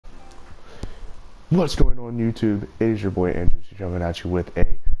What's going on YouTube? It is your boy Andrew coming at you with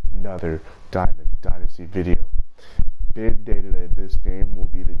another Diamond Dynasty video. Big day today. This game will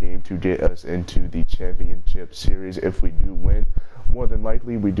be the game to get us into the championship series if we do win. More than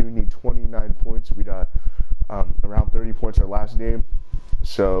likely, we do need 29 points. We got around 30 points our last game.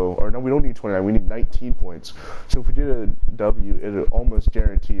 So, or no, we don't need 29. We need 19 points. So if we did a W, it would almost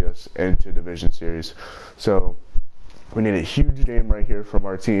guarantee us into division series. So we need a huge game right here from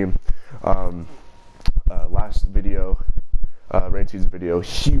our team. Last video, rain season video,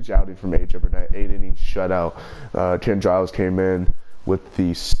 huge outing from AJ Britton, 8-inning shutout. Ken Giles came in with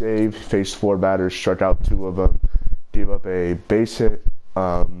the save, faced 4 batters, struck out 2 of them, gave up a base hit,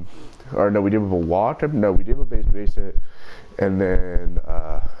 or no, we gave up a walk. No, we gave up a base hit, and then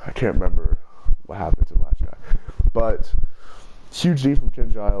I can't remember what happened to the last guy. But huge D from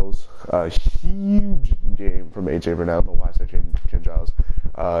Ken Giles, huge game from AJ Britton. I don't know why I said Ken Giles.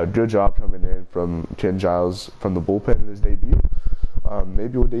 Good job coming in from Ken Giles from the bullpen in his debut.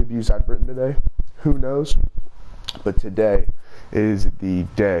 Maybe we'll debut Zach Britton today. Who knows? But today is the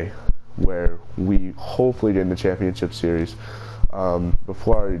day where we hopefully get in the championship series.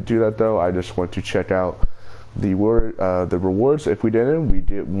 Before I do that, though, I just want to check out the rewards. If we didn't, we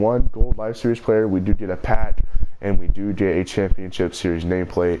get 1 Gold Live Series player. We do get a pack, and we do get a championship series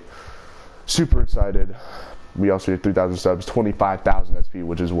nameplate. Super excited. We also get 3,000 subs, 25,000 SP,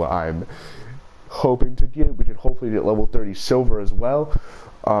 which is what I'm hoping to get. We can hopefully get level 30 silver as well,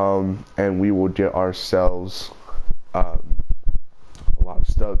 and we will get ourselves a lot of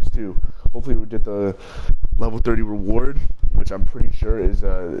stubs too. Hopefully we'll get the level 30 reward, which I'm pretty sure is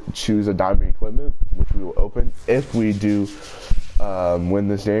choose a diamond equipment, which we will open if we do win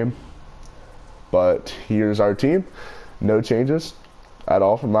this game. But here's our team. No changes at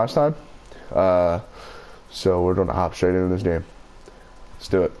all from last time. So we're going to hop straight into this game. Let's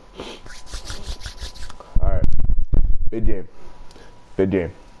do it. Alright. Big game. Big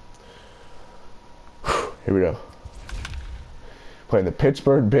game. Here we go. Playing the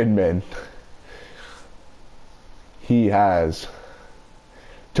Pittsburgh Bidmen. He has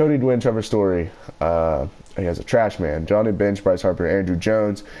Tony Gwynn, Trevor Story. He has a trash man. Johnny Bench, Bryce Harper, Andrew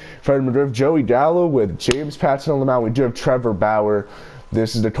Jones, Fred McGriff, Joey Gallo with James Paxton on the mound. We do have Trevor Bauer.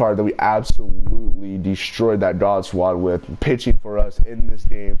 This is the card that we absolutely destroyed that God squad with, pitching for us in this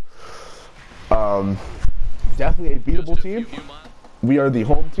game. Definitely a beatable team. We are the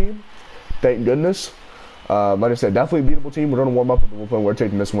home team, thank goodness. Like I said, definitely a beatable team. We're going to warm up with the bullpen. We're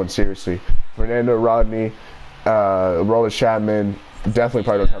taking this one seriously. Fernando Rodney, Roland Chapman, definitely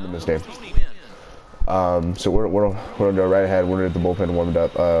probably don't come in this game. So we're going to go right ahead. We're going to get the bullpen warmed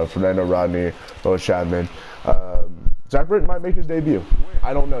up. Fernando Rodney, Roland Chapman. Zach Britton might make his debut.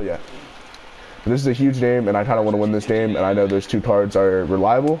 I don't know yet. But this is a huge game, and I kind of want to win this game, and I know those 2 cards are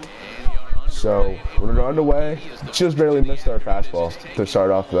reliable. So we're going to go underway. Just barely missed our fastball to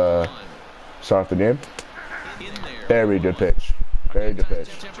start off the game. Very good pitch. Very good pitch.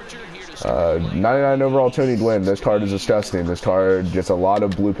 99 overall Tony Gwynn. This card is disgusting. This card gets a lot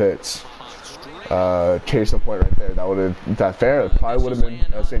of blue pits. Case in point right there. That fair probably would have been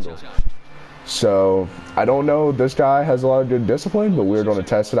a single. So I don't know. This guy has a lot of good discipline, but we're going to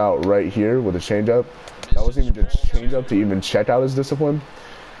test it out right here with a changeup. That wasn't even a changeup to even check out his discipline.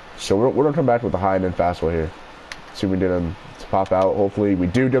 So we're going to come back with a high and then fastball here. See if we get him to pop out. Hopefully we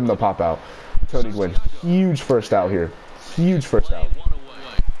do get him to pop out. Tony Gwynn, huge first out here. Huge first out.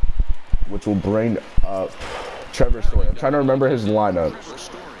 Which will bring up Trevor Story. I'm trying to remember his lineup.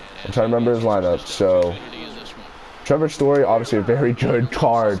 So Trevor Story, obviously a very good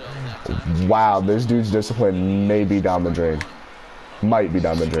card. Wow, this dude's discipline may be down the drain. Might be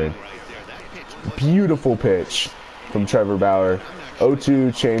down the drain. Beautiful pitch from Trevor Bauer. 0-2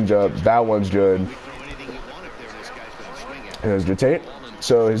 changeup. That one's good. And there's good tape.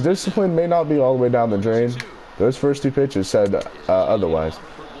 So his discipline may not be all the way down the drain. Those first 2 pitches said otherwise.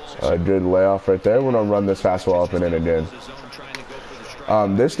 Good layoff right there. We're going to run this fastball up and in again.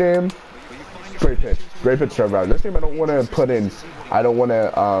 This game, great pitch. Great pitch, Trevor Bauer. This game I don't want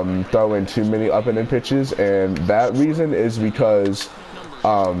to throw in too many up and in pitches, and that reason is because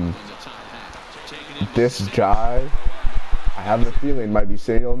this guy, I have a feeling, might be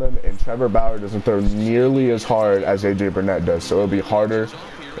sitting on them, and Trevor Bauer doesn't throw nearly as hard as AJ Britton does, so it'll be harder.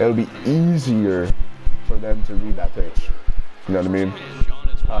 It'll be easier for them to read that pitch. You know what I mean?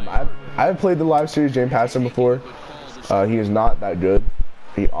 I have played the live series James Paxton before. He is not that good.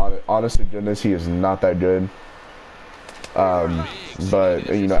 Honest to goodness, he is not that good. But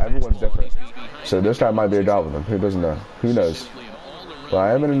you know, everyone's different. So this guy might be a god with him. Who doesn't know? Who knows? But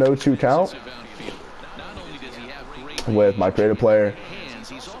I am in a 0-2 count with my creative player.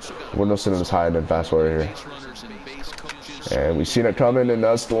 We're not sitting this high and then fastball right here. And we seen it coming, and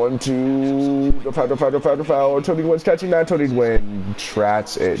that's the 1-2. The foul. Tony Gwynn's catching that. Tony Gwynn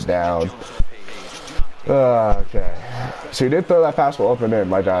trats it down. Okay. So he did throw that fastball up and in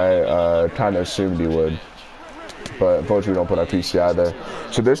like I kind of assumed he would. But unfortunately, we don't put our PCI there.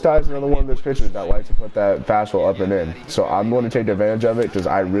 So this guy's another one of those pitchers that likes to put that fastball up and in. So I'm going to take advantage of it because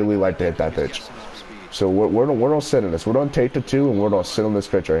I really like to hit that pitch. So we're going to sit in this. We're going to take the 2, and we're going to sit on this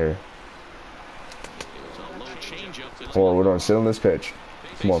pitch right here. Or we're going to sit on this pitch.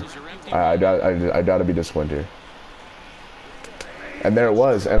 Come on. I got to be disciplined here. And there it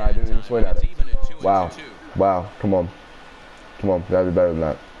was, and I didn't even swing at it. Wow. Wow. Come on. Come on. Got to be better than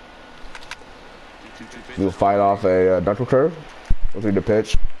that. We'll fight off a knuckle curve. We'll take the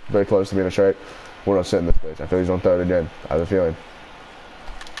pitch. Very close to being a strike. We're going to sit in this pitch. I feel he's going to throw it again. I have a feeling.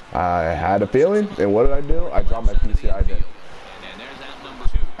 I had a feeling, and what did I do? I dropped my PCI then.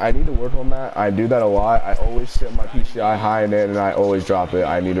 I need to work on that. I do that a lot. I always sit my PCI high and in, and I always drop it.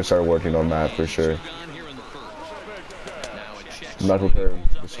 I need to start working on that for sure. Knuckle curve,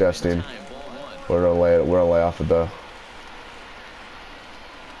 disgusting. We're gonna lay off the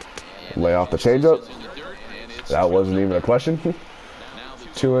changeup. That wasn't even a question.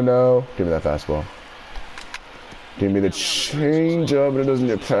 2-0. Give me that fastball. Give me the changeup, and it doesn't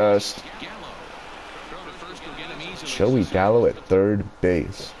get past. Joey Gallo at third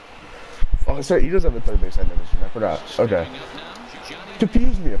base. Oh, sorry, he does have a third base. I forgot. Okay.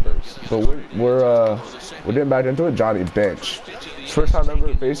 Confused me at first, but we're getting back into it. Johnny bench. It's first time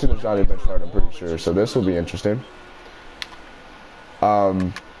ever facing a Johnny bench card, I'm pretty sure. So this will be interesting.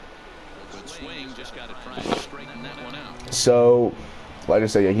 So, like I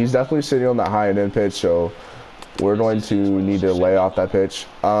say, yeah, he's definitely sitting on that high and in pitch. So we're going to need to lay off that pitch.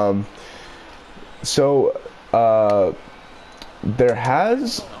 There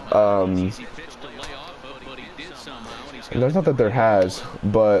has, there's not that there has,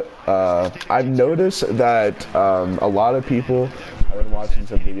 but I've noticed that a lot of people, I've been watching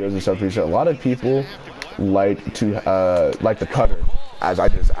some videos and stuff recently, a lot of people like the cutter, as I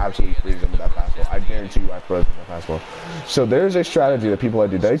just absolutely freeze them with that fastball. I guarantee you I froze with that fastball. So there's a strategy that people like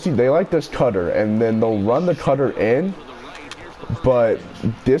to do. They like this cutter, and then they'll run the cutter in. But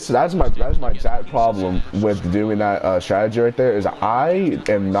that's my exact problem with doing that strategy right there is I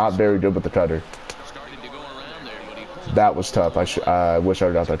am not very good with the cutter. That was tough. I wish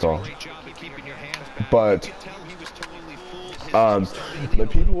I got that call. But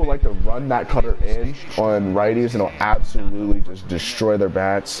people will like to run that cutter in on righties, and it'll absolutely just destroy their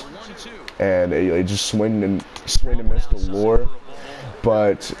bats, and it just swing and miss galore.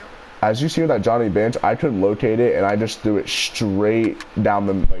 But as you see with that Johnny bench, I couldn't locate it, and I just threw it straight down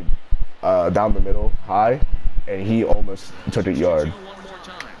the middle high, and he almost took a yard.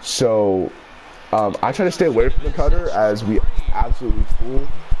 So I try to stay away from the cutter as we absolutely fool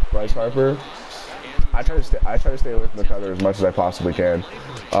Bryce Harper. I try to stay away from the cutter as much as I possibly can.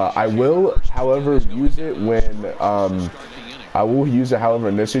 I will, however, use it when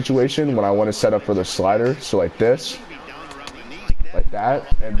in this situation when I want to set up for the slider. So like this. Like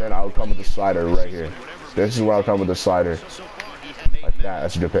that, and then I'll come with the slider right here. This is where I'll come with the slider. Like that.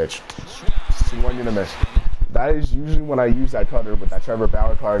 That's a good pitch. Swing and a miss. That is usually when I use that cutter with that Trevor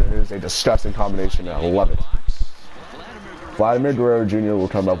Bauer card. It is a disgusting combination, and I love it. Vladimir Guerrero Jr. will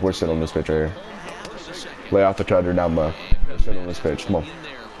come up. We're sitting on this pitch right here. Lay off the cutter down low. We're sitting on this pitch. Come on.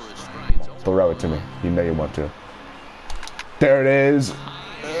 Throw it to me. You know you want to. There it is.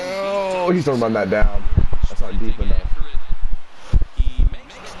 Oh, he's gonna run that down. That's not deep enough.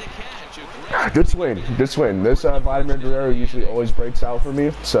 Good swing, good swing. This Vladimir Guerrero usually always breaks out for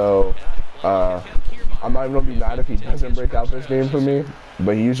me, so I'm not even gonna be mad if he doesn't break out this game for me,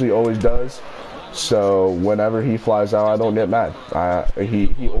 but he usually always does. So whenever he flies out, I don't get mad.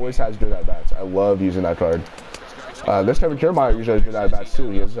 He always has good at bats. I love using that card. This Kevin Kiermaier usually has good at bats too.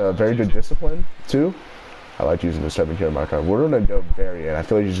 He has very good discipline too. I like using this Kevin Kiermaier card. We're gonna go very in. I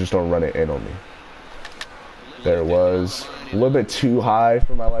feel like he's just gonna run it in on me. There it was. A little bit too high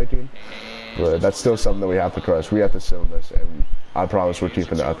for my liking. But that's still something that we have to crush. We have to sit on this, and I promise we're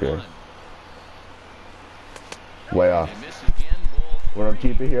keeping it up here. Way off. We're going to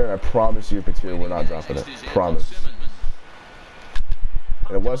keep it here, and I promise you if it's here, we're not dropping it. Promise.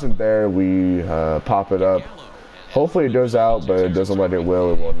 And it wasn't there. We pop it up. Hopefully it goes out, but it doesn't look like it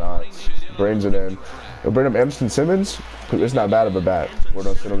will. It will not. Brings it in. It'll bring up Emerson Simmons, who is not bad of a bat. We're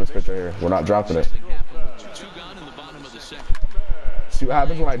going to sit on this pitch right here. We're not dropping it. See what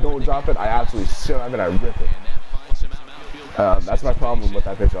happens when I don't drop it? I absolutely sit on it and I rip it. That's my problem with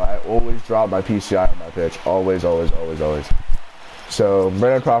that pitch. I always drop my PCI on my pitch. Always, always, always, always. So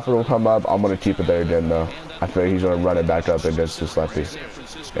Brandon Crawford will come up. I'm gonna keep it there again though. I feel like he's gonna run it back up against this lefty,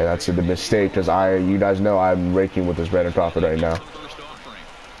 and that's the mistake because you guys know I'm raking with this Brandon Crawford right now.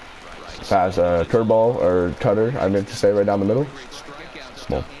 Pass curveball or cutter, I meant to say, right down the middle.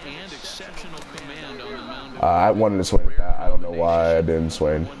 Well, I wanted to swing with that. I don't know why I didn't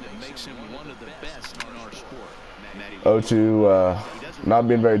swing. 0-2, not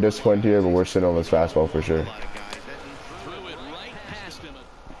being very disciplined here, but we're sitting on this fastball for sure.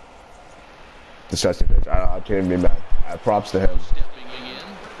 Disgusting pitch. I can't be mad. Props to him.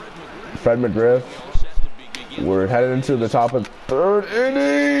 Fred McGriff. We're headed into the top of third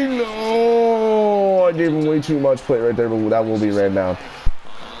inning. Oh, I gave him way too much plate right there, but that will be ran down.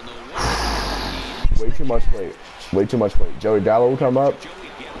 Way too much plate. Way too much plate. Joey Gallo will come up.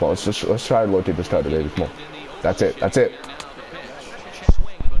 Come on, let's try and rotate this cutter, baby. Come on. That's it. That's it.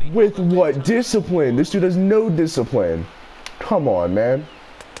 With what discipline? This dude has no discipline. Come on, man.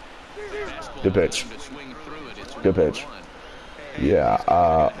 Good pitch. Good pitch. Yeah,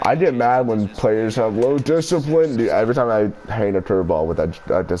 I get mad when players have low discipline. Dude, every time I hang a curveball with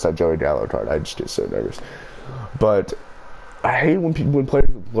that Joey Gallo card, I just get so nervous. But I hate when players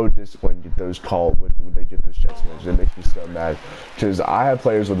with low discipline get those calls when they get those check swings. It makes me so mad because I have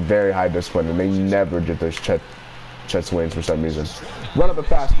players with very high discipline and they never get those check swings for some reason. Run up a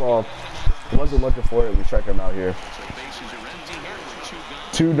fastball. Wasn't looking for it. We strike him out here.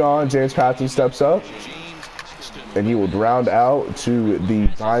 2 gone. James Paxton steps up. And he will ground out to the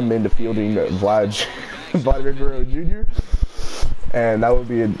lineman fielding Vladimir Guerrero Jr. And that would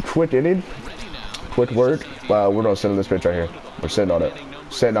be a quick inning. Quick work. We're going to sit on this pitch right here. We're sitting on it.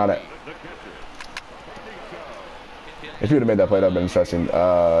 Sitting on it. If he would have made that play, that would have been interesting.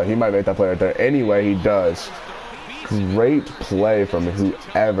 He might make that play right there. Anyway, he does. Great play from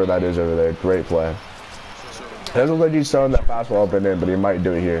whoever that is over there. Great play. It doesn't look like he's throwing that fastball up and in, but he might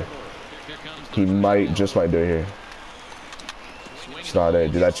do it here. He just might do it here. It's not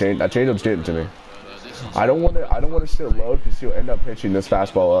it, dude. That changeup's getting to me. I don't want to sit low because he'll end up pitching this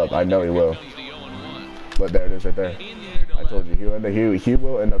fastball up. I know he will. But there it is right there. I told you he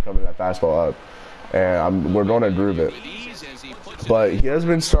will end up coming that fastball up, and we're going to groove it. But he has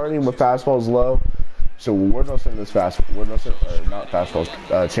been starting with fastballs low, so we're going to send this fastball. We're going to send, not fastballs,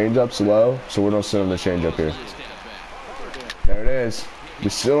 changeups low. So we're going to send the changeup here. There it is. We're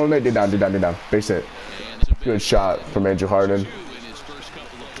still on it. Dig down. Base hit. Good shot from Andrew Harden.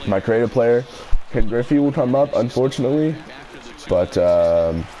 My creative player, Ken Griffey, will come up, unfortunately. But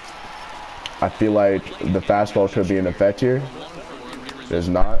I feel like the fastball could be in effect here. There's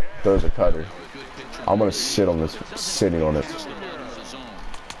not. Throws a cutter. I'm going to sit on this. Sitting on it.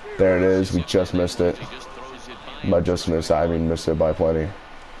 There it is. We just missed it. By just missed, I mean missed it by plenty.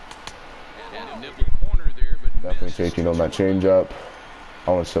 Definitely taking on that changeup.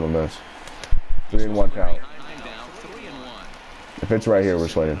 I want to sit on this. 3-1 count. If it's right here, we're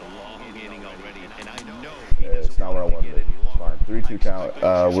swinging. Yeah, it's not where I wanted it. It's fine. 3-2 count.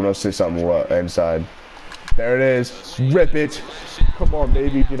 We're going to see something inside. There it is. Rip it. Come on,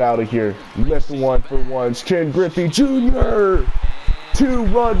 baby. Get out of here. Lift one for once. Ken Griffey Jr.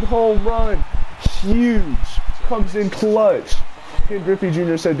 2-run home run. Huge. Comes in clutch. Ken Griffey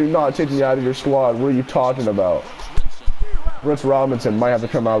Jr. said, do not take me out of your squad. What are you talking about? Brooks Robinson might have to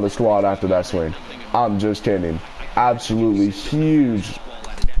come out of the squad after that swing. I'm just kidding. Absolutely huge.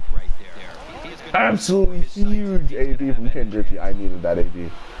 Absolutely huge AB from Ken Griffey. I needed that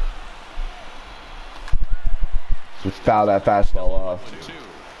AB. Just foul that fastball off.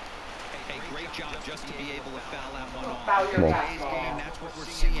 Come on.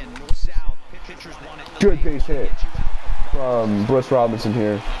 Good base hit from Brooks Robinson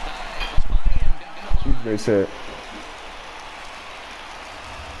here. Huge base hit.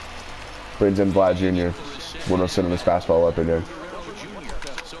 Brings in Vlad Jr. We're going to send this fastball up again.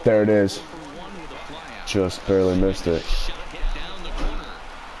 There it is. Just barely missed it.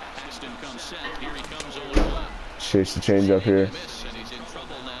 Chase the changeup here.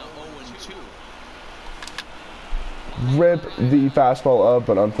 Rip the fastball up,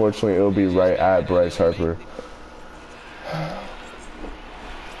 but unfortunately it'll be right at Bryce Harper.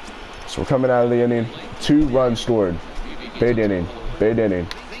 So we're coming out of the inning. 2 runs scored. Big inning. Big inning.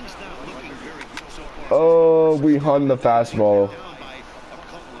 Oh, we hung the fastball.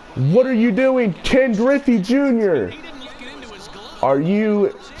 What are you doing, Ken Griffey Jr.? Are you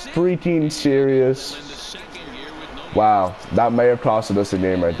freaking serious? Wow, that may have costed us a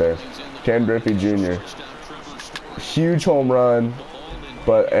game right there. Ken Griffey Jr. Huge home run,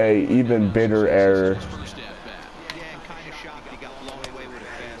 but a even bigger error.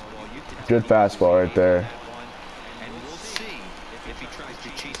 Good fastball right there.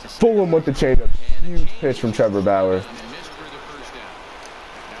 Fool him with the changeup. Huge pitch from Trevor Bauer.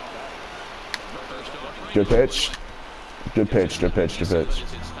 Good pitch. Good pitch, good pitch, good pitch.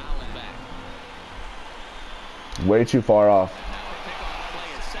 Way too far off.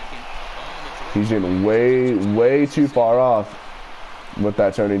 He's getting way too far off with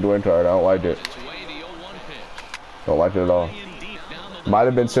that turning Dwayne card. I don't like it. Don't like it at all. Might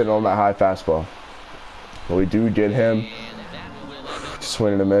have been sitting on that high fastball. But we do get him.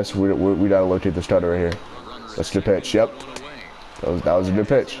 Swing and a miss. We gotta locate the stutter right here. That's a good pitch. Yep. That was a good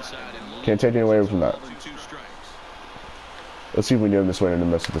pitch. Can't take any away from that. Let's see if we can get him to swing and a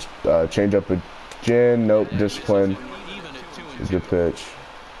miss with this change up again. Nope. Discipline. It's a good pitch.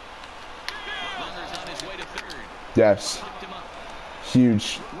 Yes.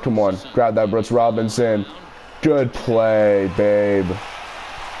 Huge. Come on. Grab that, Brooks Robinson. Good play, babe.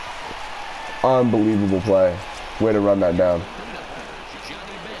 Unbelievable play. Way to run that down.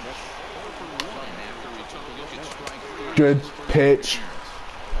 Good pitch.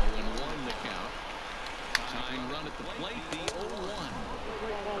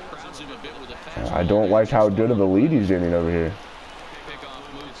 I don't like how good of a lead he's getting over here.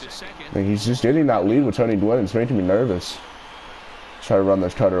 I mean, he's just getting that lead with Tony Gwynn. It's making me nervous. Try to run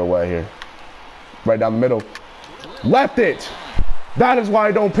this cutter away here. Right down the middle. Left it! That is why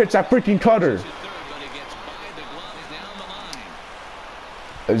I don't pitch that freaking cutter.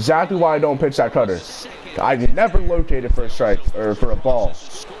 Exactly why I don't pitch that cutter. I never locate it for a strike or for a ball.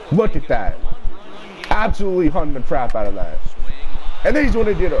 Look at that. Absolutely hunting the crap out of that. And then he's going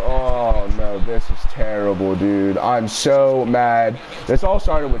to get it. Oh no, this is terrible, dude. I'm so mad. This all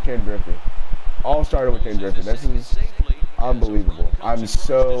started with Ken Griffey. All started with Ken Griffey. This is unbelievable. I'm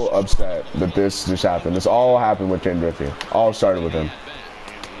so upset that this just happened. This all happened with Ken Griffey. All started with him.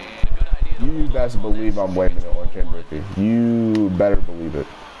 You best believe I'm waving it on Ken Griffey. You better believe it.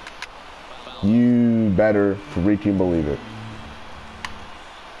 You better freaking believe it.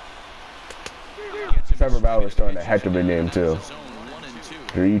 Trevor Bauer is starting a heck of a game too.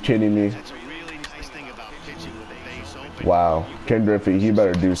 Are you kidding me? Wow. Ken Griffey, he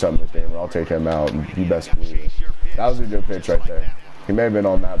better do something this game or I'll take him out. You best believe it. That was a good pitch right there. He may have been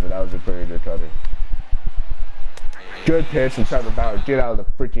on that, but that was a pretty good cutter. Good pitch from Trevor Bauer. Get out of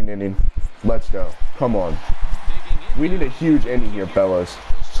the freaking inning. Let's go. Come on. We need a huge inning here, fellas.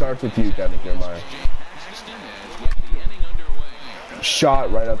 Starts with you, Kevin Kiermaier.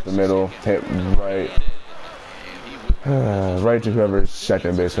 Shot right up the middle. Hit right. Right to whoever's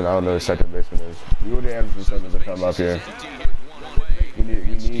second baseman. I don't know who second baseman is. Rudy Anderson to come up here. We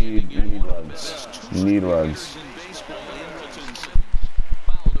need runs. We need runs.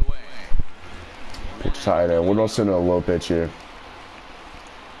 Pitch high there. We're gonna send in a low pitch here.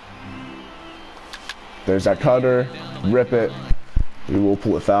 There's that cutter. Rip it. We will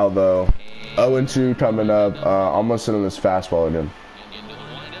pull it foul though. 0-2 coming up. I'm gonna send in this fastball again.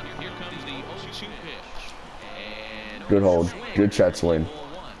 Good hold. Good chat swing.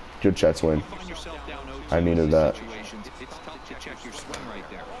 Good chat swing. I needed that.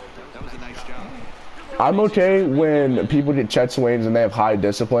 I'm okay when people get chat swings and they have high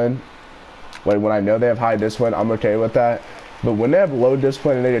discipline. Like when I know they have high discipline, I'm okay with that. But when they have low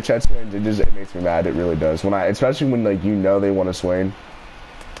discipline and they get chat swings, it makes me mad. It really does. Especially when like you know they want to swing.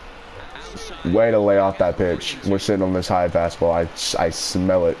 Way to lay off that pitch. We're sitting on this high fastball. I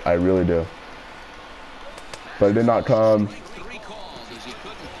smell it. I really do. But it did not come.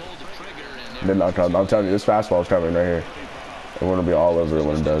 It did not come. I'm telling you, this fastball is coming right here. And we're going to be all over it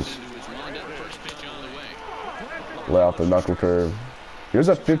when it does. Lay off the knuckle curve. Here's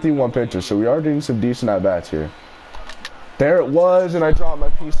a 51 pitcher, so we are getting some decent at-bats here. There it was, and I dropped my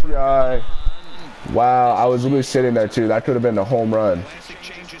PCI. Wow, I was literally sitting there, too. That could have been a home run.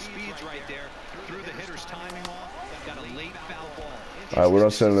 All right, we're going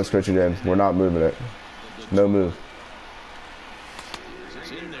to send this pitch again. We're not moving it. No move.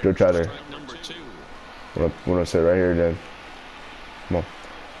 Good cutter. We're gonna sit right here again. Come on.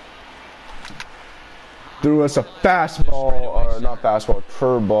 Threw us a fastball, or not fastball,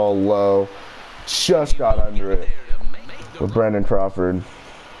 curveball low. Just got under it with Brandon Crawford.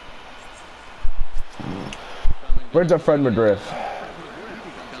 Where's our friend McGriff?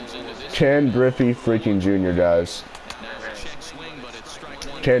 Ken Griffey freaking Jr., guys.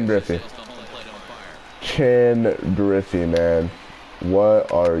 Ken Griffey. Ken Griffey, man.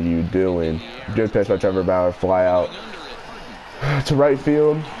 What are you doing? Good pitch by Trevor Bauer. Fly out to right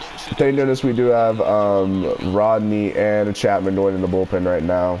field. Thank goodness we do have Rodney and Chapman going in the bullpen right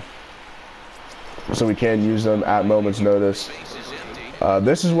now. So we can use them at moment's notice.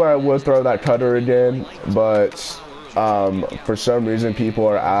 This is where I would throw that cutter again, but For some reason, people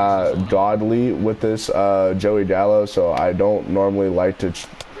are godly with this Joey Gallo, so I don't normally like to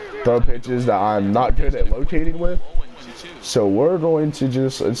throw pitches that I'm not good at locating with. So we're going to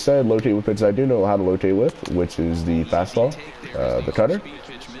just instead locate with pitches I do know how to locate with, which is the fastball, the cutter,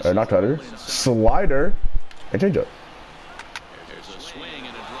 or not cutter, slider, and changeup.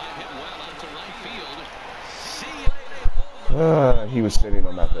 He was sitting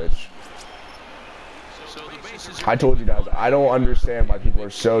on that pitch. I told you guys, I don't understand why people are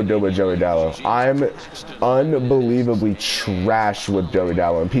so good with Joey Gallo. I'm unbelievably trash with Joey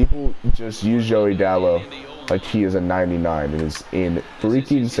Gallo, and people just use Joey Gallo like he is a 99. It is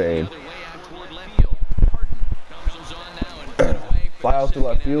freaking insane. Fly out to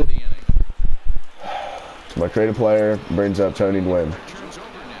left field. My creative player brings up Tony Gwynn.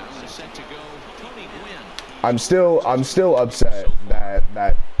 I'm still upset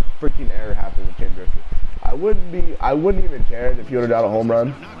that freaking error happened with Ken Griffey. I wouldn't even care if he would have got a home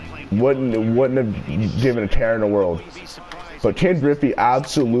run. Wouldn't have given a care in the world. But Ken Griffey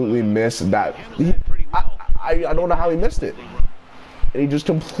absolutely missed that. I don't know how he missed it. And he just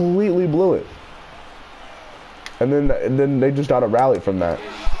completely blew it. And then they just got a rally from that.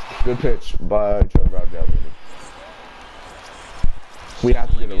 Good pitch by Trevor. We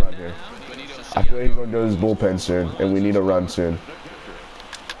have to get a run here. I feel like he's going to go to his bullpen soon, and we need a run soon.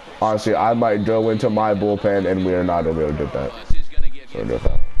 Honestly, I might go into my bullpen, and we are not going to be able to get that. So go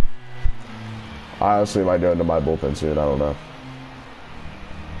that. I honestly might go into my bullpen soon. I don't know.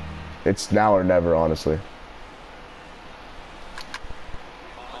 It's now or never, honestly.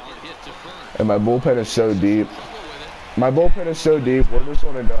 And my bullpen is so deep. My bullpen is so deep. We're just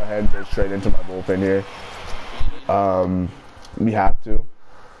going to go ahead and go straight into my bullpen here. We have to.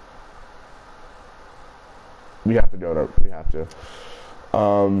 We have to go to. We have to.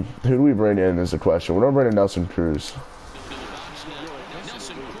 Who do we bring in is the question. We're going to bring in Nelson Cruz.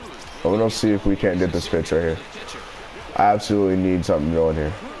 We're going to see if we can't get this pitch right here. I absolutely need something going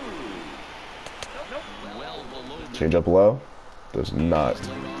here. Change up low. Does not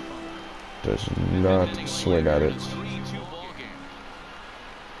swing at it.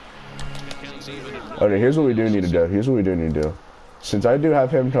 Okay, here's what we do need to do. Since I do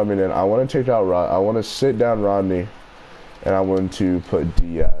have him coming in, I want to take out I want to sit down Rodney, and I want to put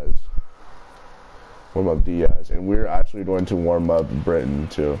Diaz. Warm up Diaz, and we're actually going to warm up Britton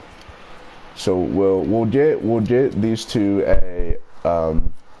too. So we'll get these two a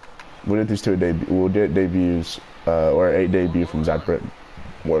debut. We'll get debuts or a debut from Zach Britton,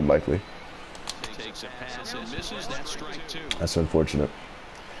 more than likely. That's unfortunate.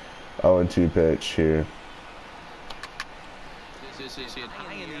 0-2 pitch here.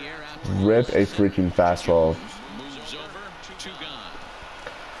 Rip a freaking fastball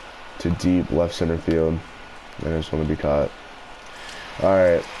to deep left center field. I just want to be caught. All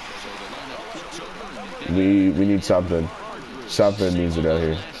right. We need something. Something needs to go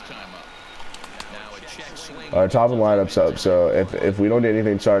here. Our top of the lineup's up, so if we don't get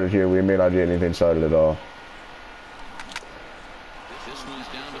anything started here, we may not get anything started at all.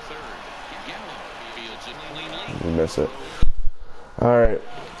 We miss it. Alright,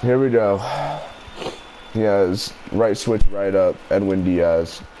 here we go. He has right switch right up, Edwin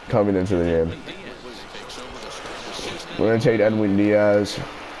Diaz coming into the game. We're going to take Edwin Diaz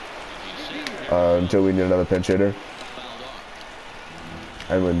until we need another pinch hitter.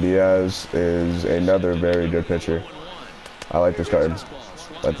 Edwin Diaz is another very good pitcher. I like this card.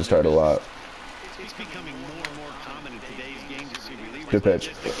 I like this card a lot. Good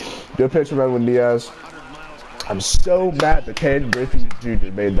pitch. Good pitch from Edwin Diaz. I'm so mad that Ken Griffey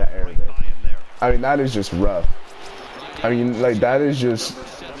Jr. made that error there. I mean, that is just rough. I mean, like, that is just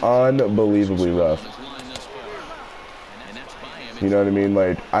unbelievably rough. You know what I mean?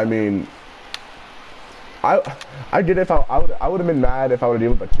 Like, I mean, I get if I would have been mad if I would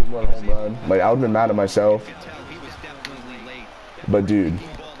have given up a 2-run home run. Like, I would have been mad at myself. But dude,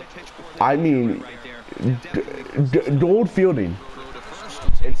 I mean, gold fielding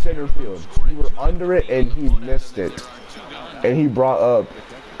in center field. We were under it and he missed it. And he brought up,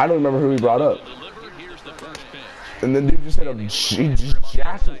 I don't remember who he brought up. And then dude just hit he just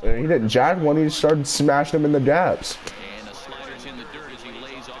jacked him. He didn't jack one, he just started smashing him in the gaps.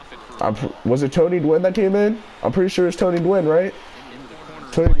 Was it Tony Gwynn that came in? I'm pretty sure it's Tony Gwynn, right?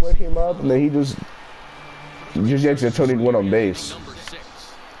 Tony Gwynn came up and then he just exited Tony Gwynn on base.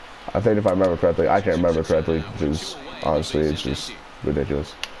 I think if I remember correctly. I can't remember correctly because honestly it's just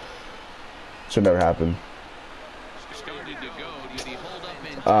ridiculous. Should never happen.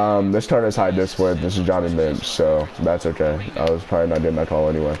 This card is high discipline. This is Johnny Minch, so that's okay. I was probably not getting that call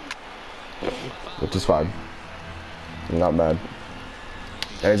anyway, which is fine. I'm not mad.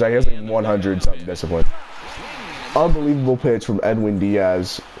 And he's like, he has like 100 something discipline. Unbelievable pitch from Edwin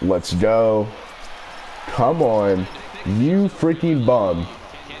Diaz. Let's go. Come on. You freaking bum.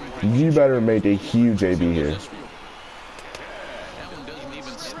 You better make a huge AB here.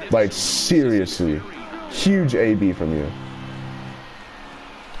 Like, seriously. Huge AB from you.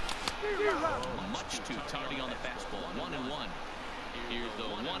 Much too tardy on the fastball. 1-1. Here's the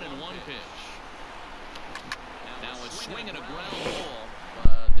 1-1 pitch. Now a swing and a ground ball.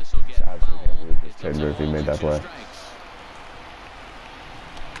 This will get fouled. Ken Griffey made that play.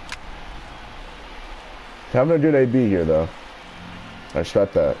 Having a good AB here, though. I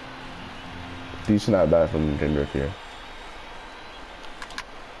shot that. Decent at bat from Ken Griffey here.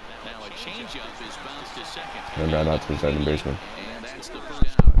 Now a changeup is bounced to second. And got out to the second baseman. And that's the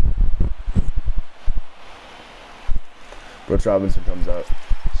first out. Brooks Robinson comes up.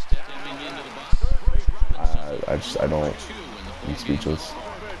 Stepping into the box. I don't. I'm speechless.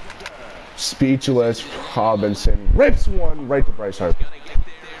 Speechless. Robinson rips one right to Bryce Harper.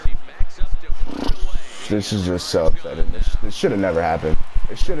 This is just so upsetting. This should have never happened.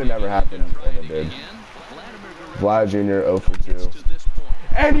 It should have never happened, and it did. Vlad Jr. 0 for 2.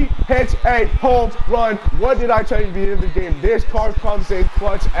 And he hits a home run. What did I tell you at the end of the game? This card comes in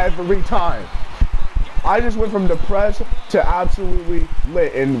clutch every time. I just went from depressed to absolutely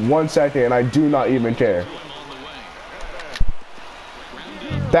lit in 1 second, and I do not even care.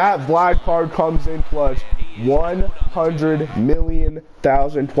 That Vlad card comes in clutch 100 million,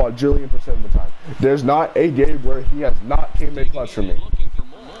 thousand, quadrillion% of the time. There's not a game where he has not came in clutch for me.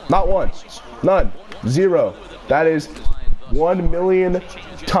 Not one. None. Zero. That is 1 million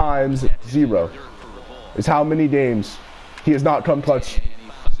times 0. Is how many games he has not come clutch.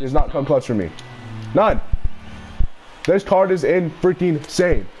 He has not come clutch for me. None. This card is in freaking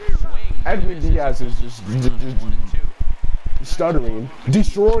insane. Edwin Diaz is just stuttering,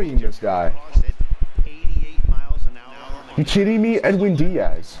 destroying this guy. You kidding me? Edwin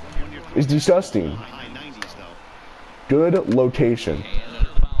Diaz is disgusting. Good location.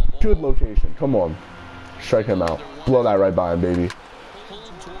 Good location. Come on. Strike him out. Blow that right by him, baby.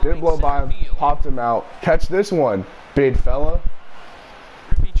 Didn't blow by him. Popped him out. Catch this one, big fella.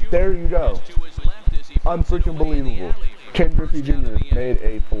 There you go. Unfreaking believable. Ken Griffey Jr. made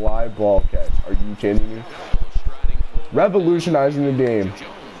a fly ball catch. Are you kidding me? Revolutionizing the game.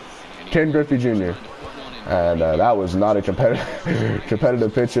 Ken Griffey Jr. And that was not a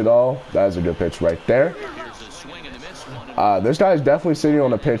competitive pitch at all. That is a good pitch right there. This guy is definitely sitting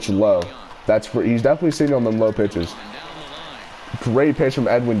on a pitch low. He's definitely sitting on them low pitches. Great pitch from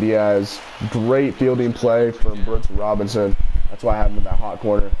Edwin Diaz. Great fielding play from Britton Robinson. That's why I have him in that hot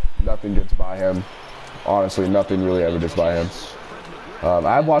corner. Nothing gets by him. Honestly, nothing really ever gets by him.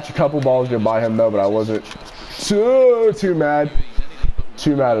 I've watched a couple balls get by him though, but I wasn't too mad.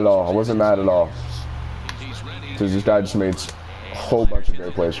 Too mad at all. I wasn't mad at all. Because this guy just made a whole bunch of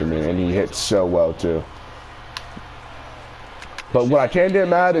great plays for me, and he hit so well too. But what I can get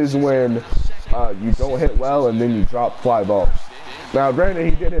mad is when you don't hit well and then you drop fly balls. Now, granted,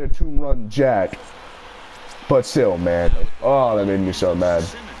 he did hit a 2-run jack, but still, man. Oh, that made me so mad.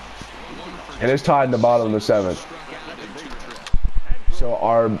 And it's tied in the bottom of the 7th. So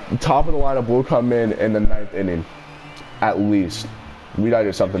our top of the lineup will come in the 9th inning, at least. We gotta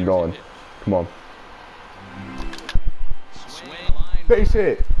get something going. Come on. Base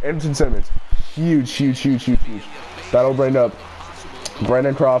hit. Anderson Simmons. Huge, huge, huge, huge, huge. That'll bring up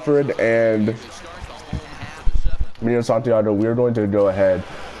Brandon Crawford and Mino Santiago. We're going to go ahead.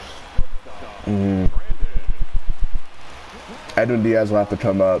 Edwin Diaz will have to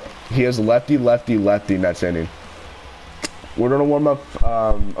come up. He is lefty, lefty, lefty next inning. We're going to warm up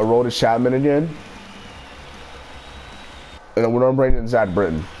Aroldis Chapman again. And then we're going to bring in Zach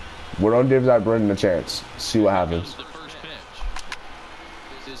Britton. We're going to give Zach Britton a chance. See what happens.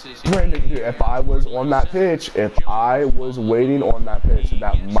 Brandon, dude, if I was on that pitch, if I was waiting on that pitch,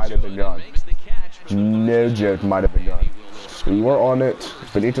 that might have been gone. No joke, might have been gone. We were on it.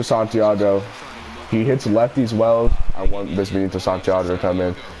 Benito Santiago. He hits lefties well. I want this Benito Santiago to come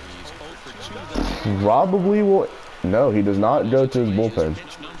in. Probably will. No, he does not go to his bullpen.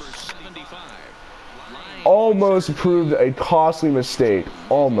 Almost proved a costly mistake.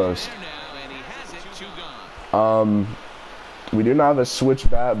 Almost. We do not have a switch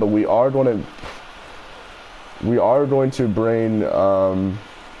bat, but we are going to bring we're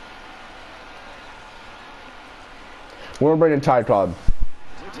going to bring in Ty Cobb.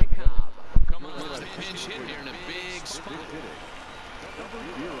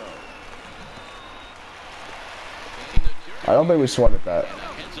 I don't think we sweated that.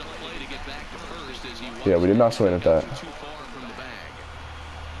 Yeah, we did not swing at that.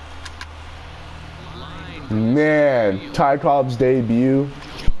 Man, Ty Cobb's debut.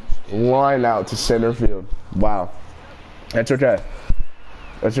 Line out to center field. Wow. That's okay.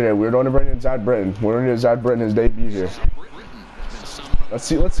 That's okay. We're going to bring in Zach Britton. We're going to get Zach Britton his debut here. Let's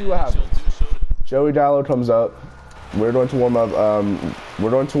see what happens. Joey Gallo comes up. We're going to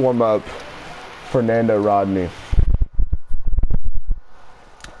warm up. Fernando Rodney.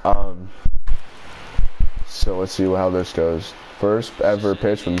 So let's see how this goes. First ever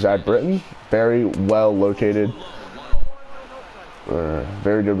pitch from Zach Britton. Very well located.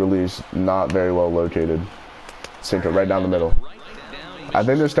 Very good release. Not very well located. Sinker right down the middle. I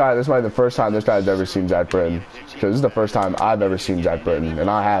think this might be the first time this guy's ever seen Zach Britton. Because this is the first time I've ever seen Zach Britton, and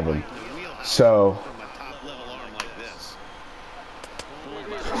I have him. So.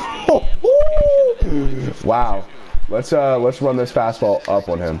 Wow. Let's run this fastball up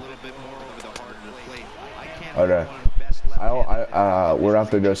on him. Okay. We're gonna have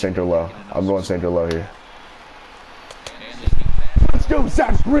to go sinker low. I'm going sinker low here. Let's go,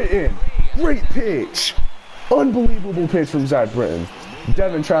 Zach Britton. Great pitch. Unbelievable pitch from Zach Britton.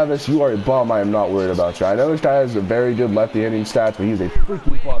 Devin Travis, you are a bum. I am not worried about you. I know this guy has a very good lefty hitting stats, but he's a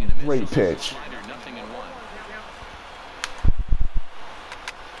freaking fucking great pitch.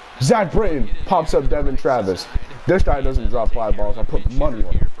 Zach Britton pops up Devin Travis. This guy doesn't drop fly balls. I put money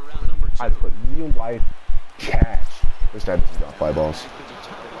on him. I put real life cash. This guy doesn't drop fly balls.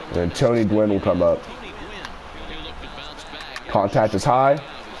 And then Tony Gwynn will come up. Contact is high,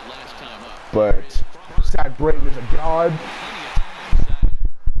 but Zach Britton is a god.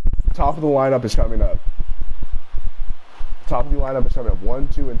 Top of the lineup is coming up. Top of the lineup is coming up. 1,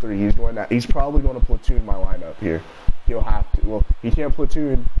 2, and 3. He's probably going to platoon my lineup here. He'll have to. Well, he can't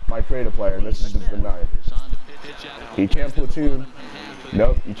platoon my creative player. And this is the 9th. He can't platoon.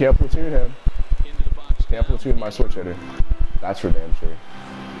 Nope, you can't platoon him. Can't platoon my switch hitter. That's for damn sure.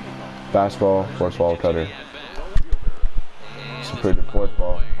 Fastball, force ball, cutter. It's a pretty good force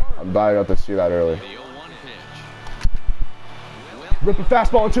ball. I'm glad I got to see that early. Rip a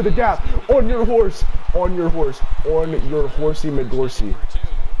fastball into the gap. On your horse. On your horse. On your horsey McGorsey.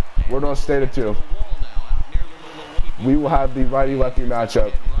 We're going to stay to 2. We will have the righty-lefty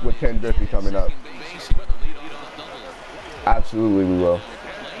matchup with Ken Griffey coming up. Absolutely we will.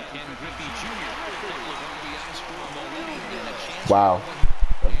 Wow.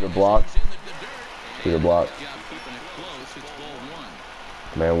 That's a good block. Good block.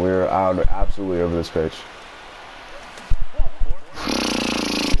 Man, we're out absolutely over this pitch.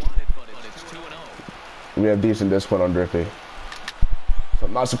 We have decent discipline on Griffey. So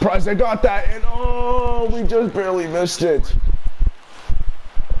I'm not surprised I got that. And oh, we just barely missed it.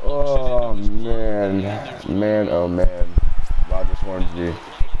 Oh, man. Man, oh, man. Rogers Hornsby.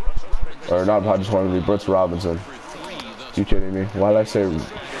 Or not Rogers Hornsby, Brooks Robinson. You kidding me? Why did I say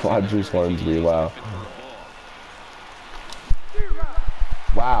Rogers Hornsby? Wow.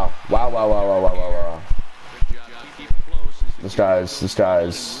 Wow. Wow, wow, wow, wow, wow, wow, wow. This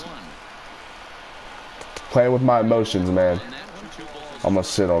guy's playing with my emotions, man. I'm gonna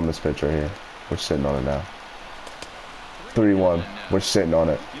sit on this pitch right here. We're sitting on it now. 3-1. We're sitting on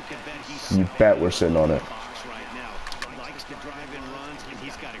it. You bet we're sitting on it.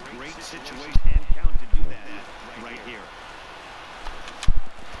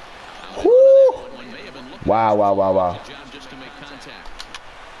 Woo! Wow, wow, wow, wow.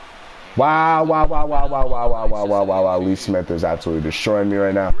 Wow, wow, wow, wow, wow, wow, wow, wow, wow, wow, wow. Lee Smith is absolutely destroying me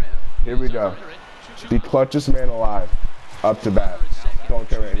right now. Here we go. The clutchest man alive. Up to bat. Don't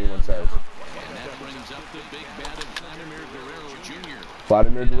care what anyone says.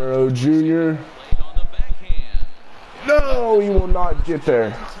 Vladimir Guerrero Jr. No, he will not get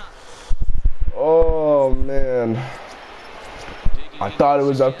there. Oh, man. I thought it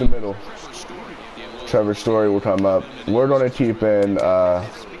was up the middle. Trevor Story will come up. We're going to keep in...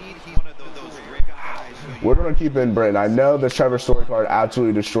 we're going to keep in Britton. I know the Trevor Story card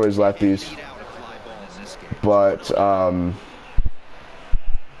absolutely destroys lefties. But, I'm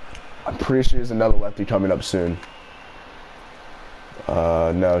pretty sure there's another lefty coming up soon.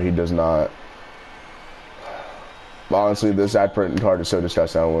 No, he does not. Honestly, this Zach Britton card is so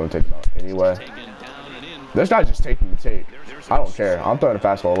disgusting, I don't want to take him out. Anyway, this guy's just taking the tape. I don't care. I'm throwing a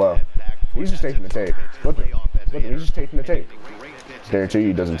fastball low. He's just taking the tape. Look at him. Look at him. He's just taking the tape. Guarantee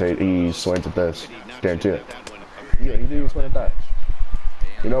he doesn't take. He swings at this. Guarantee it. Yeah, he didn't swing at that.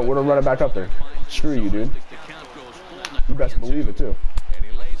 You know, we're gonna run it back up there. Screw you, dude. You best believe it too.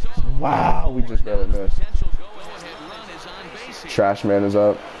 Wow, we just barely missed. Trash man is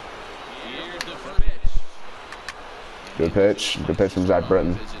up. Good pitch. Good pitch from Zach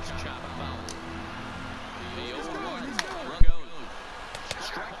Britton.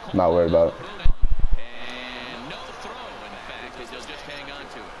 Not worried about it. And no throw, in fact, as he'll just hang on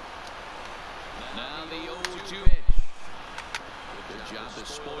to it. Now the 0-2 pitch. Good job to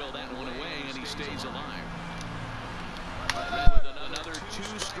spoil that one away, and he stays alive. With another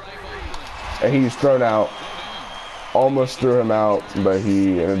 2-strike. And he's thrown out. Almost threw him out, but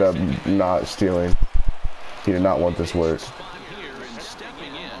he ended up not stealing. He did not want this work.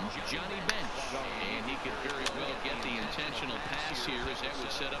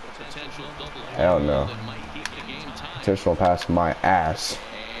 Hell no. Intentional pass my ass.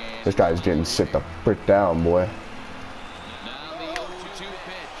 This guy's getting sit the frick down, boy.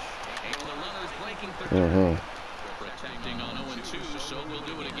 Protecting on 0-2, so we'll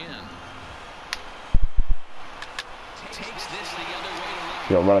do it again. Takes this the other way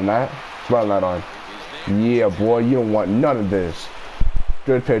to Yo, running that? Running that on. Yeah, boy, you don't want none of this.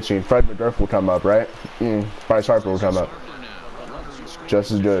 Good pitching. Fred McGriff will come up, right? Bryce Harper will come up.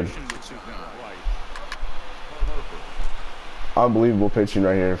 Just as good. Unbelievable pitching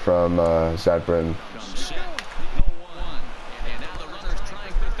right here from Zach Britton. And now the runner's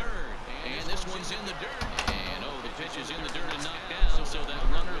trying for third. And this one's in the dirt. And the pitch is in the dirt and knocked down, so that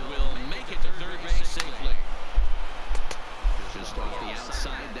runner will make it to third base safely. Just off the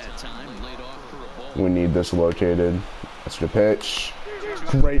outside that time, laid off for a ball. We need this located. That's the pitch.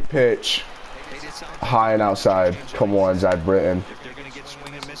 Great pitch. High and outside. Come on, Zach Britton.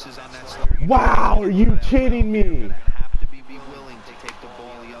 Wow, are you kidding me?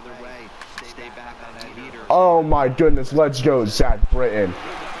 Oh my goodness, let's go, Zach Britton.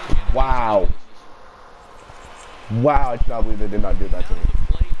 Wow. Wow, I cannot believe they did not do that to me.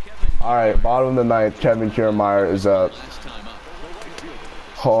 Alright, bottom of the ninth, Kevin Kiermaier is up.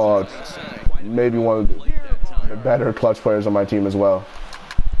 Oh, maybe one of the better clutch players on my team as well.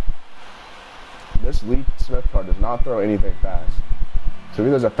 This Lee Smith card does not throw anything fast. So if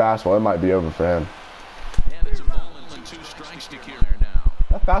he does a fastball, it might be over for him.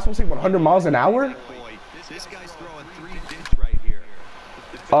 That fastball's like 100 miles an hour? This guy's throwing 3 digits right here.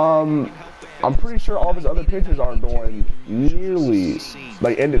 I'm pretty sure all of his other pitches aren't going nearly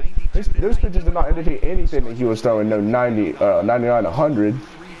like those pitches did not indicate anything that he was throwing no 90, 99, 100.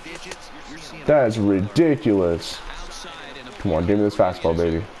 That is ridiculous. Come on, give me this fastball,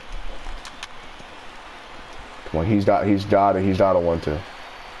 baby. Come on, he's got a 1-2.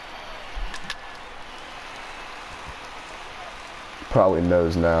 Probably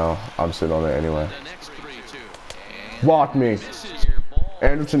knows now. I'm sitting on it anyway. Walk me.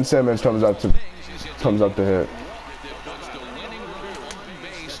 Anderson Simmons comes up to hit.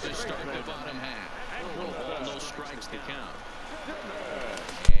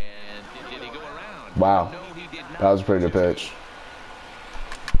 Wow, that was a pretty good pitch.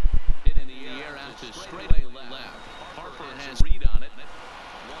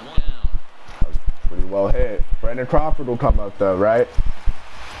 That was pretty well hit. Brandon Crawford will come up though, right?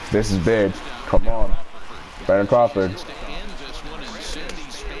 This is big. Come on, Brandon Crawford.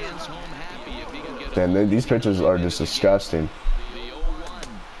 Man, these pitches are just disgusting.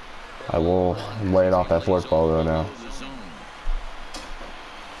 I'm laying off that fourth ball though now.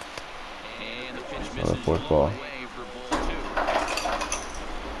 Another fourth ball.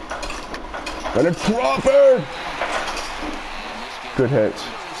 Brandon Crawford! Good hit.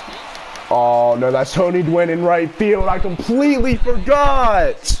 Oh no, that's Tony Gwynn in right field. I completely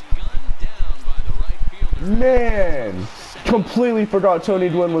forgot! Man! Completely forgot Tony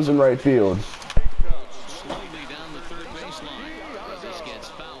Gwynn was in right field.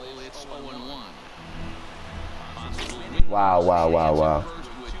 Wow, wow, wow, wow.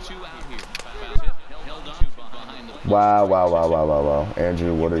 Wow, wow, wow, wow, wow, wow.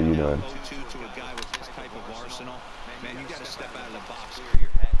 Andrew, what are you doing?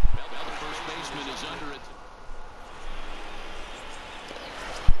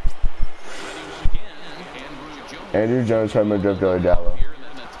 Andrew Jones trying to drift Joey Gallo.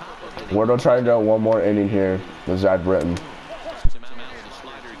 We're going to try and go one more inning here with Zach Britton.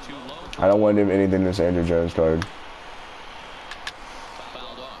 I don't want to do anything this Andrew Jones card.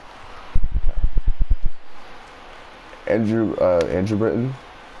 Andrew Britton.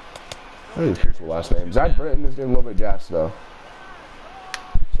 What is his last name? Zach Britton is getting a little bit jazzed though.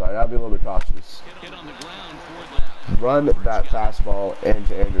 So I gotta be a little bit cautious. Run that fastball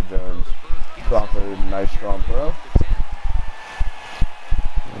into Andrew Jones. Crawford, nice strong throw.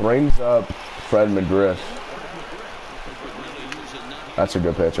 Brings up Fred McGriff. That's a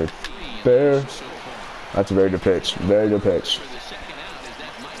good pitch right there. That's a very good pitch. Very good pitch.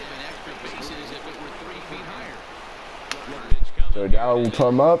 So Gallo will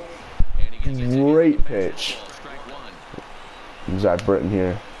come up. Great pitch. Zach Britton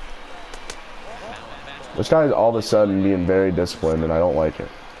here. This guy is all of a sudden being very disciplined, and I don't like it.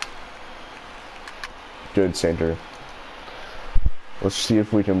 Good center. Let's see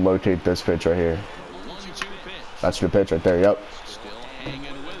if we can locate this pitch right here. That's the pitch right there, yep.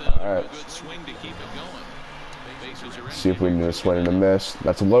 Alright. See if we can do a swing and a miss.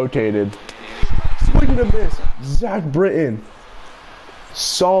 That's located. Swing and a miss. Zach Britton.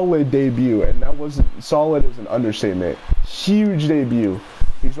 Solid debut, and that wasn't solid is an understatement. Huge debut.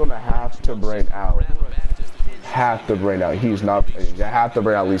 He's gonna have to bring out. Have to bring out. He's not. You have to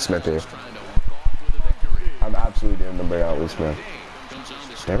bring out Lee Smith here. I'm absolutely damn to bring out Lee Smith.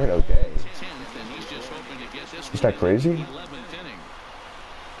 Damn it, okay. Is that crazy?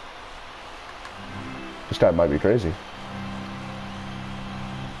 This guy might be crazy.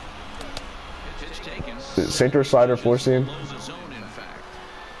 Sinker, slider, four seam.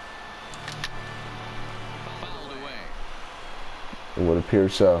 It would appear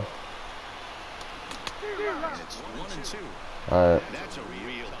so. Alright. That's a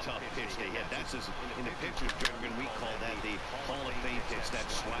real tough pitch to hit. That's in the pitcher's jargon, we call that the Hall of Fame pitch. That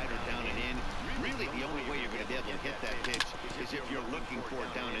slider down and in. Really, the only way you're going to be able to hit that pitch is if you're looking for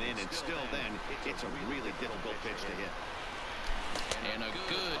it down and in. And still, then it's a really difficult pitch to hit. And a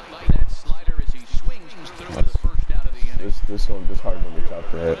good that slider as he swings through the first out of the inning. This hard one to be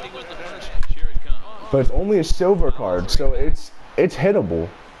tough to hit. But it's only a silver card, so it's hittable.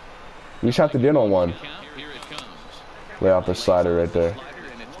 You just have to get on one. Lay off the slider right there.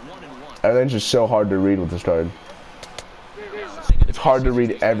 Everything's just so hard to read with this card. It's hard to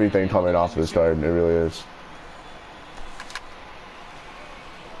read everything coming off of this card. It really is.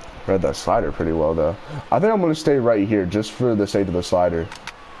 Read that slider pretty well though. I think I'm gonna stay right here just for the sake of the slider.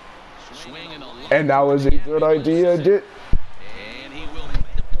 And that was a good idea. Get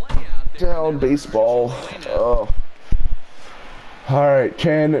down, baseball. Oh. All right,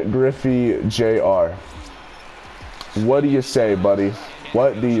 Ken Griffey Jr. What do you say, buddy?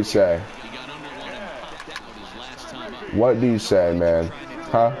 What do you say? What do you say, man?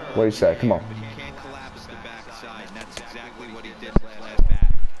 Huh? What do you say? Come on.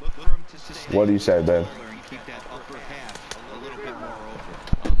 What do you say, Ben?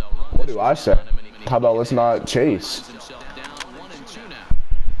 What do I say? How about let's not chase?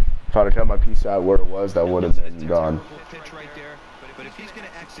 Try to cut my piece out where it was, that would have been gone. But if he's going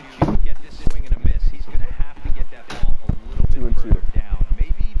to execute, get this swing and a miss, he's going to have to get that ball a little bit further down.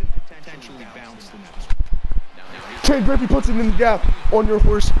 Maybe even potentially bounce the net. Ken Griffey puts it in the gap on your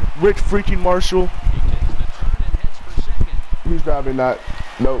horse, Rick freaking Marshall. Who's grabbing that?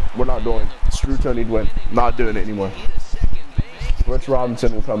 Nope, we're not doing. Screw Tony Gwynn. Not doing it anymore. Rich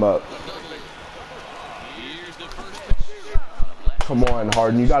Robinson will come up. Come on,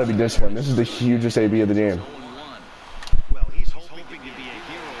 Harden. You got to be disciplined. This is the hugest AB of the game. Well, he's hoping to be a hero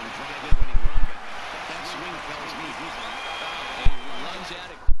and drive a winning run, but that swing tells me he's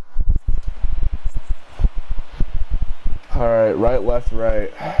on. All right, right, left,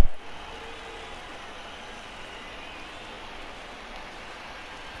 right.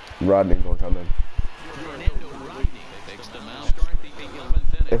 Rodney's gonna come in.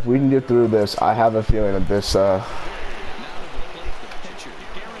 If we can get through this, I have a feeling that this.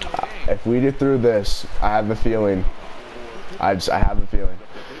 If we get through this, I have a feeling. I have a feeling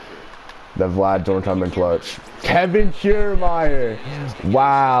that Vlad's gonna come in clutch. Kevin Kiermaier.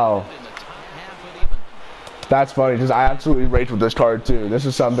 Wow. That's funny because I absolutely rage with this card too. This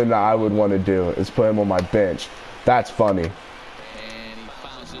is something that I would want to do. Is put him on my bench. That's funny.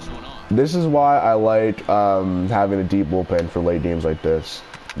 This is why I like having a deep bullpen for late games like this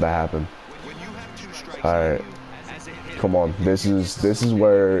that happen. All right, come on. This is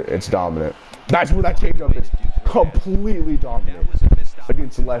where it's dominant. That's where that changeup is. Completely dominant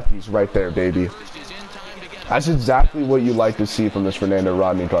against the lefties, right there, baby. That's exactly what you like to see from this Fernando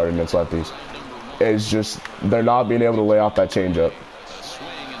Rodney card against lefties. It's just they're not being able to lay off that changeup.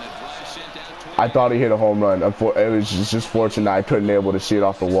 I thought he hit a home run. It was just fortunate I couldn't be able to see it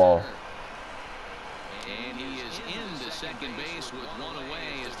off the wall.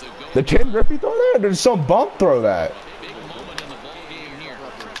 The Ken Griffey throw that? There's some bump throw that.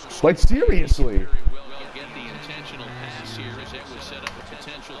 Like seriously.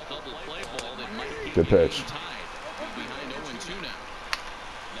 Good pitch.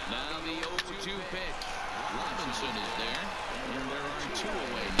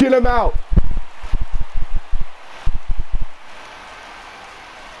 Get him out.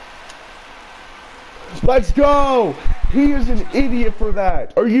 Let's go. He is an idiot for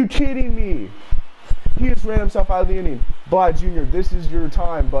that. Are you kidding me? He just ran himself out of the inning. Bly Jr., this is your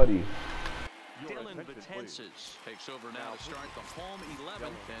time, buddy. takes over now to start the home 11,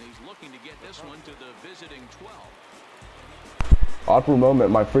 and he's looking to get this one to the visiting 12. Awkward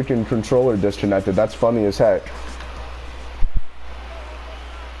moment, my freaking controller disconnected. That's funny as heck.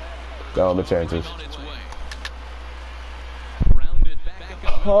 Down the chances.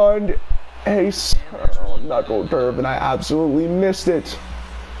 And ace. Oh, knuckle curve, and I absolutely missed it.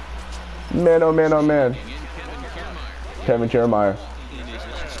 Man, oh man, oh man. Kevin Kiermaier.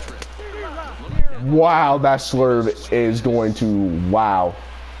 Wow, that slurve is going to wow.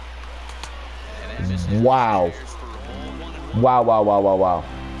 Wow. Wow, wow, wow, wow, wow.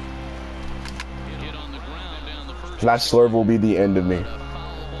 That slurve will be the end of me.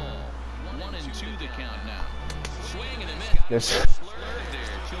 This.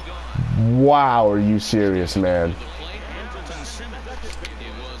 Wow, are you serious, man?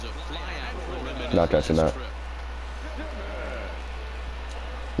 Not catching that.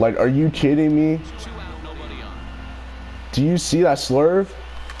 Like, are you kidding me? Do you see that slurve?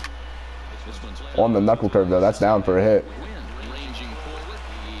 On the knuckle curve, though. That's down for a hit.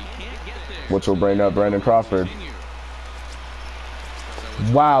 Which will bring up Brandon Crawford.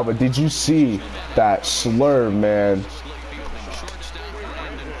 Wow, but did you see that slurve, man?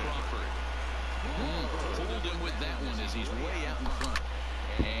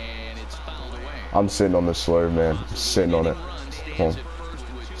 I'm sitting on the slurve, man. Sitting on it. Hold on.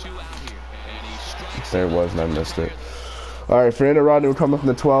 There it was, and I missed it. All right, Fernando Rodney will come up in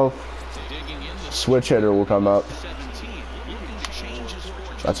the 12th. Switch hitter will come up.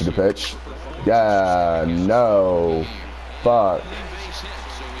 That's a good pitch. Yeah, no. Fuck.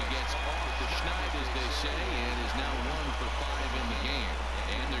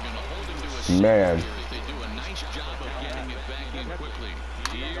 Man.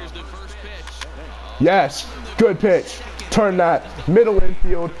 Yes, good pitch. Turn that middle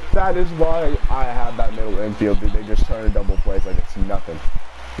infield. That is why I have that middle infield. Dude, they just turn double plays like it's nothing.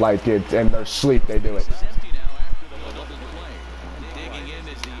 Like it, in their sleep, they do it.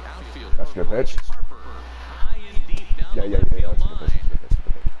 That's a good pitch. Yeah. That's a good pitch.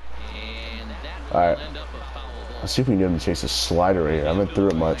 All right. Let's see if we can get him to chase a slider right here. I haven't threw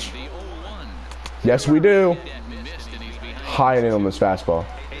it much. Yes, we do. High and in on this fastball.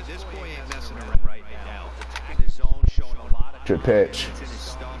 Good pitch.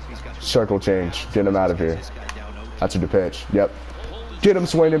 Circle change. Get him out of here. That's a good pitch. Yep. Get him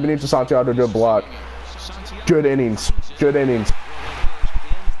swinging beneath the Santiago. Good block. Good innings. Good innings.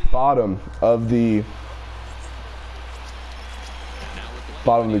 Bottom of the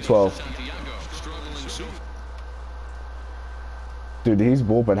 12. Dude, his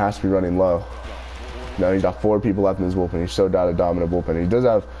bullpen has to be running low. No, he's got 4 people left in his bullpen. He's so dominant bullpen. He does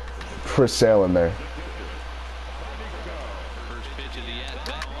have Chris Sale in there.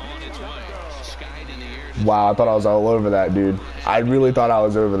 Wow, I thought I was all over that, dude. I really thought I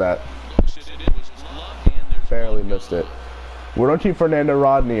was over that. Barely missed it. We're gonna keep Fernando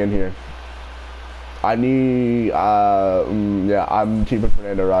Rodney in here. I need, yeah, I'm keeping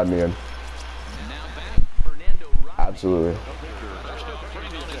Fernando Rodney in. Absolutely.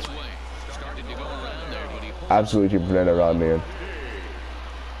 Absolutely keeping Fernando Rodney in.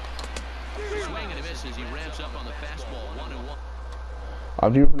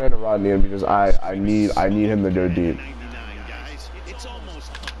 I'm keeping Fernando Rodney in because I need him to go deep.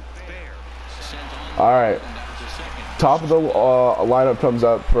 All right. Top of the lineup comes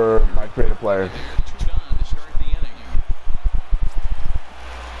up for my creative player.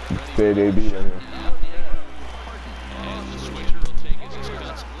 Big AB right here.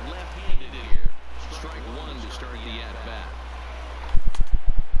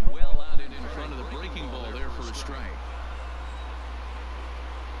 Well out in front of the breaking ball there for a strike.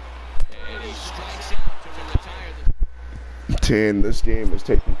 And he strikes out to retire the 10. This game is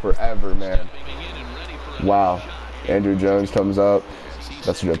taking forever, man. Wow. Andrew Jones comes up.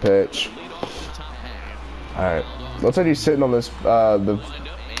 That's a good pitch. All right. Looks like he's sitting on this the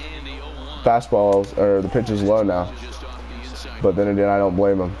fastballs or the pitches low now. But then again, I don't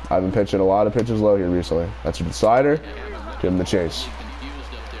blame him. I've been pitching a lot of pitches low here recently. That's a good slider. Give him the chase.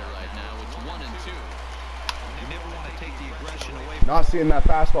 Not seeing that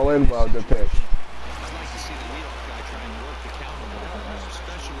fastball in well. Good pitch.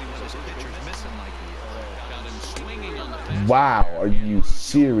 Wow, are you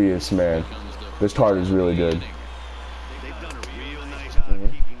serious, man? This card is really good.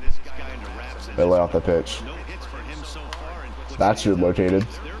 They lay off the pitch. That's good located.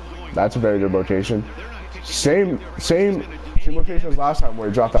 That's a very good location. Same location as last time where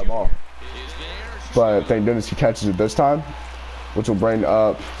he dropped that ball. But thank goodness he catches it this time, which will bring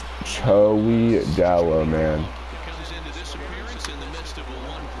up Joey Dalla, man.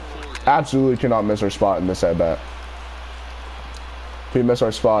 Absolutely cannot miss our spot in this at bat. If we miss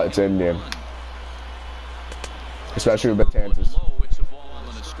our spot, it's in game. Especially with Betances.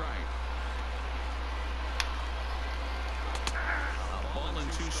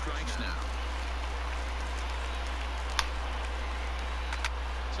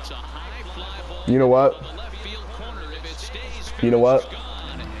 You know what? You know what?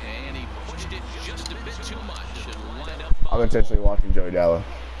 I'm intentionally watching Joey Dalla.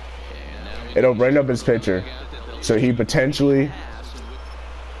 It'll bring up his pitcher. So he potentially...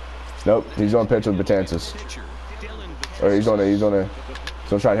 Nope, he's on pitch with Betances. Or he's gonna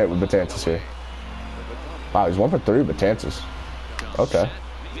try to hit with Betances here. Wow, he's 1 for 3 with Betances. Okay.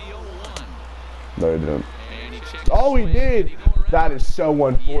 No, he didn't. Oh, he did! That is so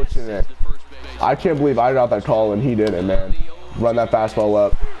unfortunate. I can't believe I got that call and he didn't, man. Run that fastball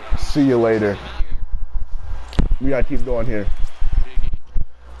up. See you later. We gotta keep going here.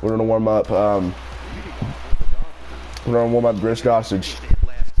 We're gonna warm up. We're gonna warm up Chris Gossage.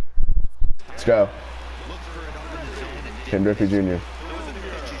 Let's go. Ken Griffey Jr.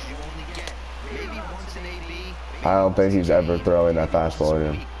 I don't think he's ever throwing that fastball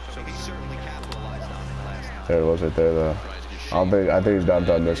again. There it was right there, though. I think he's done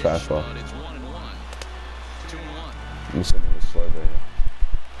throwing this fastball. I'm sending this slow right here.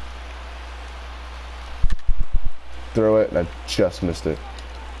 Throw it, and I just missed it.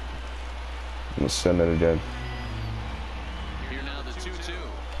 I'm gonna send it again.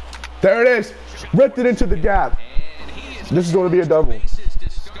 There it is! Ripped it into the gap. This is going to be a double.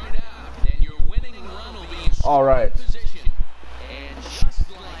 All right.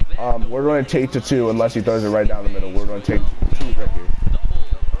 We're going to take to 2 unless he throws it right down the middle. We're going to take 2 right here.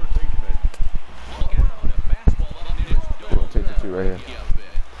 We're going to take to 2 right here.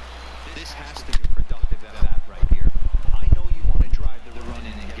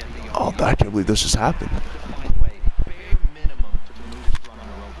 Oh, I can't believe this just happened.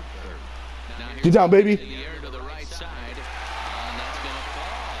 Get down, baby.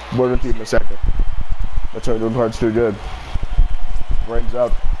 We're going to keep him a second. That's our new part's too good. Rains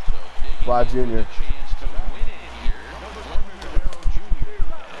up. Fly Jr.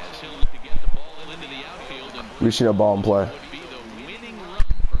 We've seen a ball in play.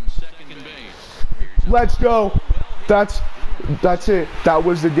 Let's go. That's it. That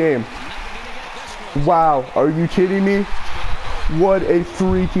was the game. Wow. Are you kidding me? What a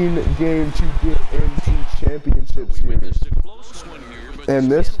freaking game to get into championship series. And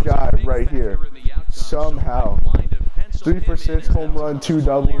this guy right here, somehow, 3 for 6, home run, 2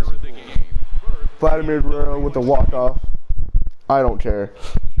 doubles. Vladimir Guerrero with the walk-off. I don't care.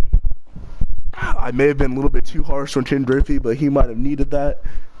 I may have been a little bit too harsh on Ken Griffey, but he might have needed that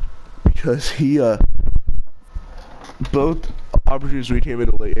because he, both opportunities we came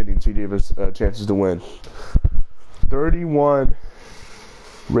into late innings, he gave us chances to win. 31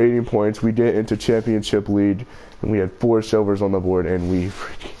 rating points. We get into championship lead, and we had 4 silvers on the board, and we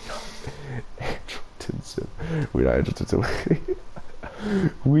freaking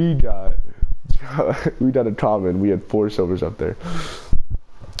we got a common. We had 4 silvers up there.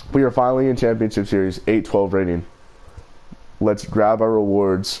 We are finally in championship series, 8-12 rating. Let's grab our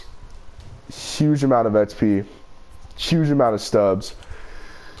rewards. Huge amount of XP, huge amount of stubs.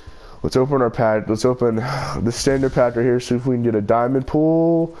 Let's open our pack. Let's open the standard pack right here, see if we can get a diamond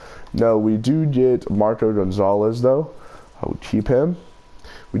pull. No, we do get Marco Gonzalez, though. I would keep him.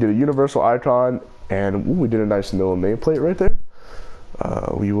 We did a universal icon, and ooh, we did a nice little nameplate right there.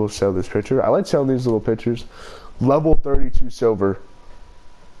 We will sell this picture. I like selling these little pictures. Level 32 silver,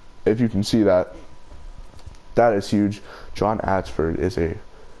 if you can see that. That is huge. John Atsford is a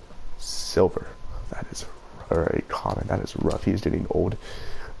silver. That is alright, common. That is rough. He's getting old.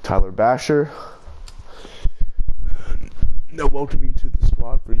 Tyler Basher. No welcoming to the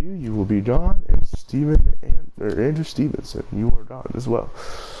squad for you. You will be John and Andrew Stevenson. You are John as well.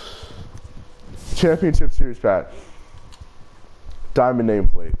 Championship Series pack. Diamond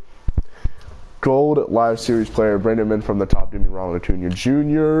nameplate. Gold Live Series player Brandon Min from the top. Jimmy Ronald Acuna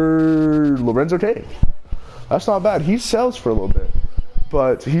Jr. Lorenzo Tate. That's not bad. He sells for a little bit,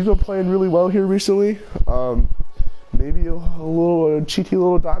 but he's been playing really well here recently. Maybe a little cheeky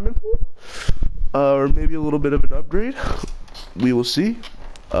little diamond pool, or maybe a little bit of an upgrade. We will see.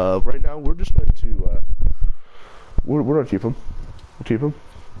 Right now, we're just going to we're gonna keep him. We'll keep him.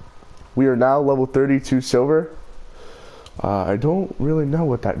 We are now level 32 silver. I don't really know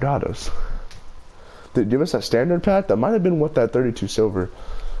what that got us. Did it give us that standard pack? That might have been what that 32 silver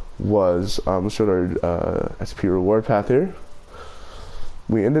was. Let's show our SP reward path here.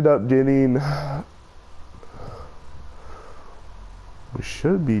 we ended up getting, we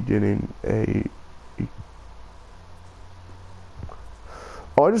should be getting a,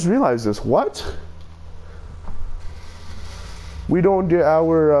 oh, I just realized this. What? We don't get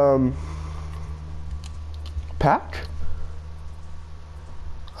our pack?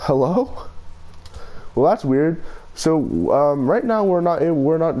 Hello? Well, that's weird. So right now we're not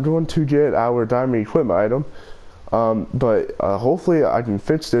going to get our diamond equipment item, but hopefully I can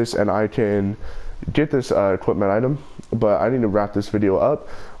fix this and I can get this equipment item. But I need to wrap this video up.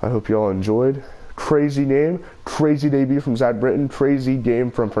 I hope you all enjoyed. Crazy name, crazy debut from Zach Britton, crazy game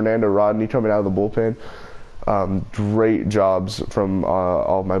from Fernando Rodney coming out of the bullpen. Great jobs from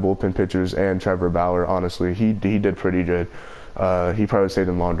all of my bullpen pitchers and Trevor Bauer. Honestly, he did pretty good. He probably stayed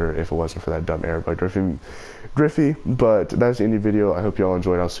in longer if it wasn't for that dumb error by Griffey. But that's the end of the video. I hope you all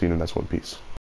enjoyed. I'll see you in the next one. Peace.